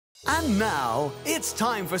And now, it's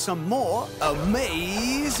time for some more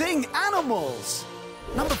amazing animals.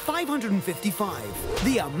 Number 555,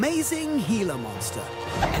 the amazing Gila monster.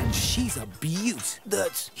 And she's a beaut.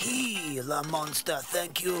 That's Gila monster,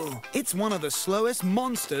 thank you. It's one of the slowest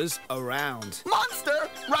monsters around. Monster?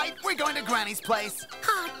 Right, we're going to Granny's place.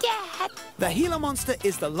 Oh, Dad. The Gila monster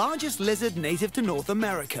is the largest lizard native to North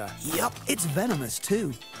America. Yup. It's venomous,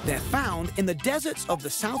 too. They're found in the deserts of the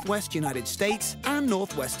southwest United States and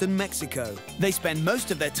northwestern Mexico. They spend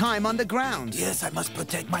most of their time underground. Yes, I must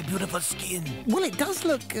protect my beautiful skin. Well, it does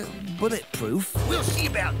look bulletproof. We'll see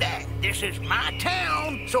about that. This is my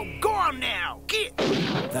town, so go on now. Get.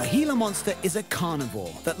 The Gila monster is a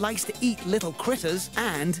carnivore that likes to eat little critters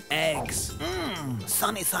and eggs.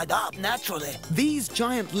 Sunny side up, naturally. These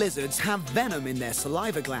giant lizards have venom in their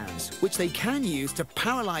saliva glands, which they can use to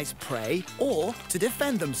paralyze prey or to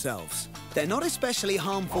defend themselves. They're not especially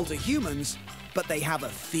harmful to humans, but they have a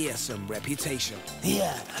fearsome reputation.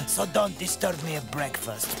 Yeah, so don't disturb me at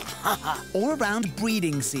breakfast. Or around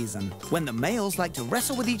breeding season, when the males like to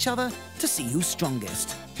wrestle with each other to see who's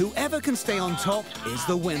strongest. Whoever can stay on top is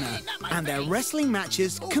the winner, and their wrestling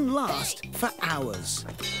matches can last for hours.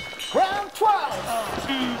 Round 12.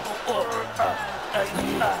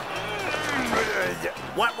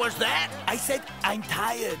 What was that? I said I'm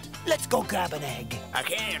tired. Let's go grab an egg. I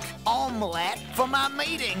can't. Omelette for my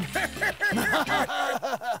meeting.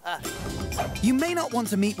 You may not want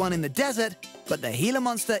to meet one in the desert, but the Gila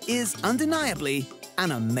monster is undeniably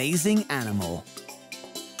an amazing animal.